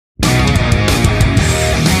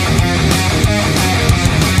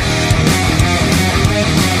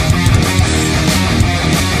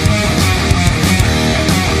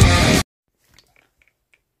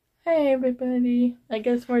everybody. I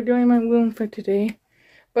guess we're doing my room for today.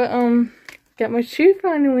 But, got my shoe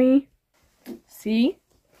finally. See?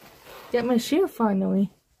 Got my shoe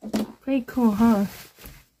finally. Pretty cool, huh?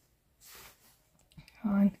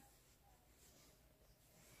 Hold on.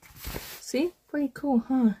 See? Pretty cool,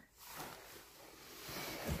 huh?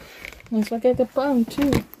 Let's look at the bum,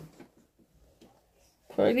 too.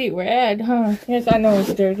 Pretty rad, huh? Yes, I know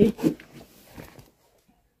it's dirty.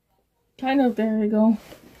 Kind of, there we go.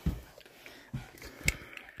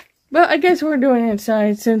 But I guess we're doing it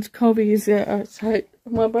inside since Kobe's outside.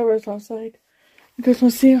 My brother's outside. I guess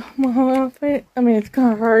we'll see my whole outfit. I mean, it's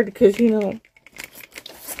kind of hard because, you know,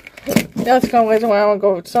 that's kind of reason why I want to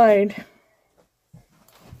go outside.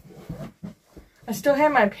 I still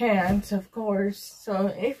have my pants, of course, so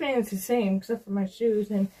everything's the same except for my shoes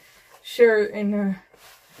and shirt and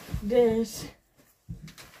this.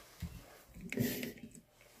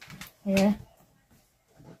 Yeah.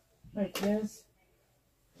 Like this.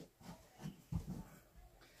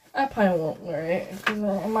 I probably won't wear it because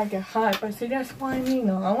I might get hot, but see, that's why I mean,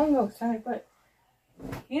 I want to go outside, but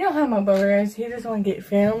you know how my brother is. He doesn't want to get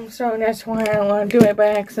filmed, so that's why I don't want to do it by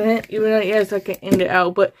accident, even though, yes, I can end it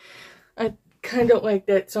out, but I kind of like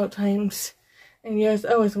that sometimes. And yes,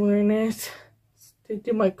 I was wearing this to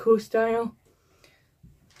do my cool style.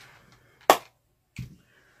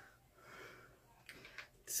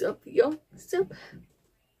 Sup, yo, sup.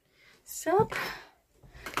 Sup.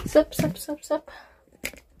 Sup, sup, sup, sup.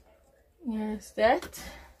 Yes, that.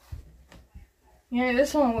 Yeah,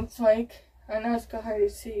 this one looks like, I know it's kind of hard to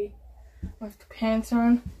see with the pants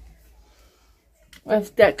on.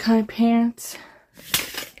 With that kind of pants.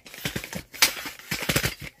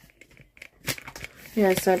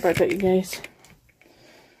 Yeah, sorry about that, you guys.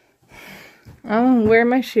 I'm gonna wear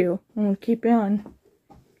my shoe. I'm gonna keep it on.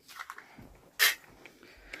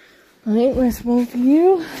 Alright, let's move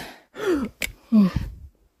you.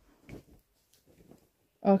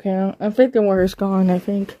 Okay, I think the water's gone, I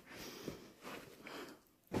think.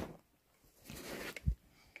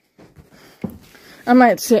 I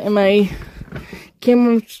might sit in my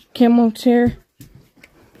camel chair,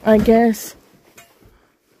 I guess.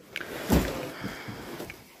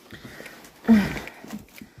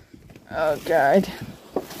 Oh, God.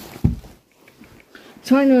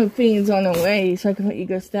 So I know the feed's on the way, so I can let you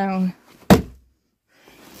guys down.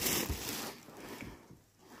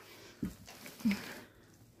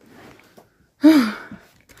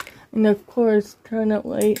 And of course, turn up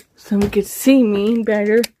light so we could see me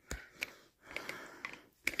better.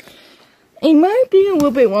 It might be a little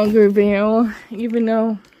bit longer video, even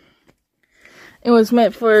though it was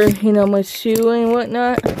meant for, you know, my shoe and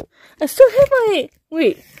whatnot. I still have my,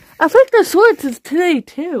 wait, I think the sweats is today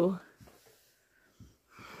too.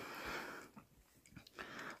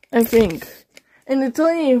 I think. And it's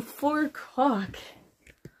only 4 o'clock.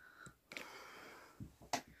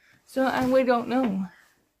 So I really don't know.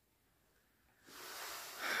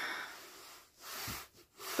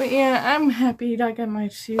 But yeah, I'm happy that I got my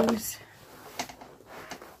shoes.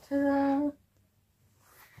 Ta-da!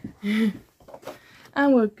 I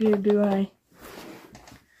look good, do I?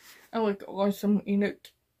 I look awesome in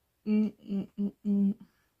it.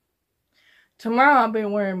 Tomorrow I'll be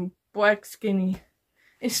wearing black skinny.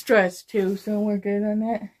 It's dress too, so we're good on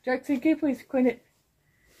that. Jackson, can you please quit it?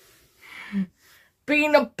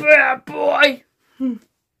 Being a bad boy!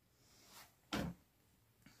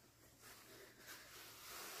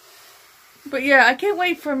 But yeah, I can't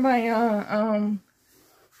wait for my, oh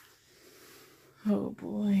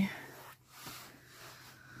boy.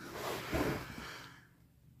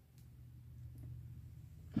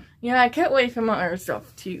 Yeah, I can't wait for my other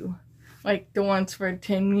stuff too. Like the ones for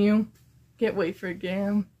Temu. Can't wait for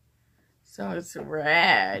them. So it's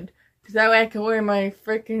rad. Cause that way I can wear my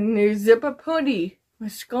freaking new zipper hoodie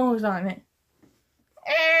with skulls on it.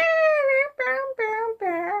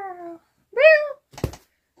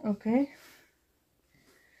 Okay.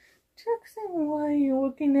 Jackson, what are you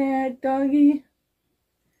looking at, doggy?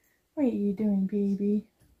 What are you doing, baby?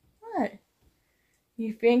 What?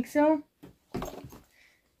 You think so?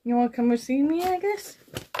 You want to come and see me, I guess?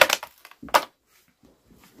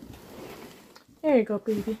 There you go,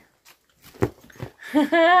 baby.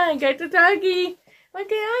 I got the doggy. What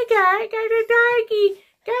did I got? I got the doggy.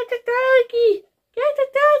 Got the doggy. Got the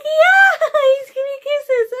doggy. Ah! He's giving me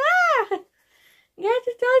kisses. Ah! Got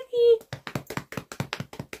the doggy.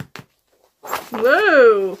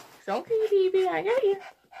 Whoa. It's okay, baby. I got you.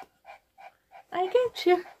 I got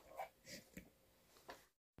you.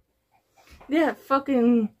 That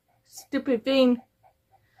fucking stupid thing.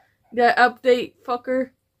 That update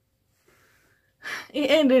fucker. It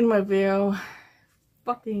ended my video.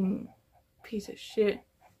 Fucking piece of shit.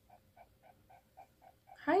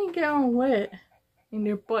 How you get all wet in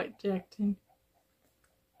your butt, Jackson?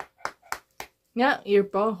 Not your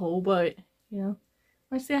butthole, but, you know.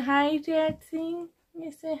 Wanna say hi, Jackson?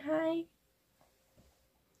 You say hi?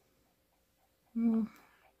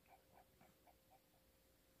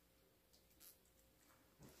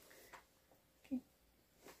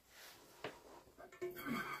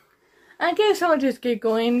 I guess I'll just get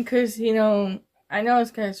going because, you know, I know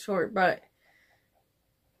it's kind of short, but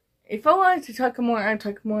if I wanted to talk more, I'd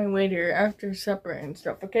talk more later after supper and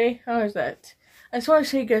stuff, okay? How is that? I just want to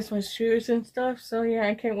show you guys my shoes and stuff, so yeah,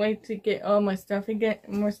 I can't wait to get all my stuff and get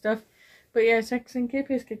more stuff. But yeah, Jackson,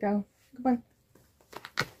 please get down. Come on.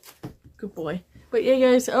 Good boy. But yeah,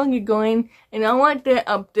 guys, I'll get going, and I want that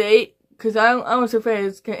update because I was afraid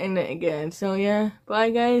it's gonna end it again. So yeah,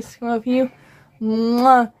 bye guys, love you.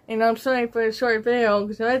 Mwah. And I'm sorry for the short video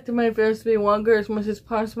because I like my videos to be longer as much as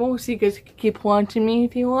possible so you guys can keep watching me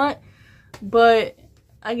if you want. But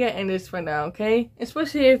I gotta end this for now, okay?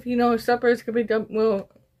 Especially if, you know, supper is gonna be done. Well,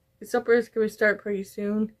 supper is gonna start pretty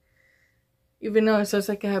soon. Even though it says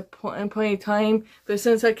like I have plenty of time. But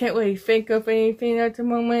since I can't really think of anything at the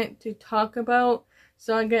moment to talk about,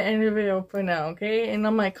 so I gotta end the video for now, okay? And I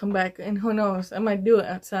might come back and who knows, I might do it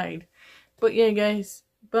outside. But yeah, guys,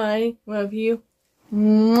 bye. Love you.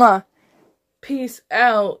 Mwah. Peace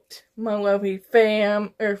out, my lovely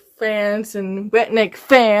fam, or fans and redneck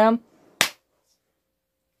fam.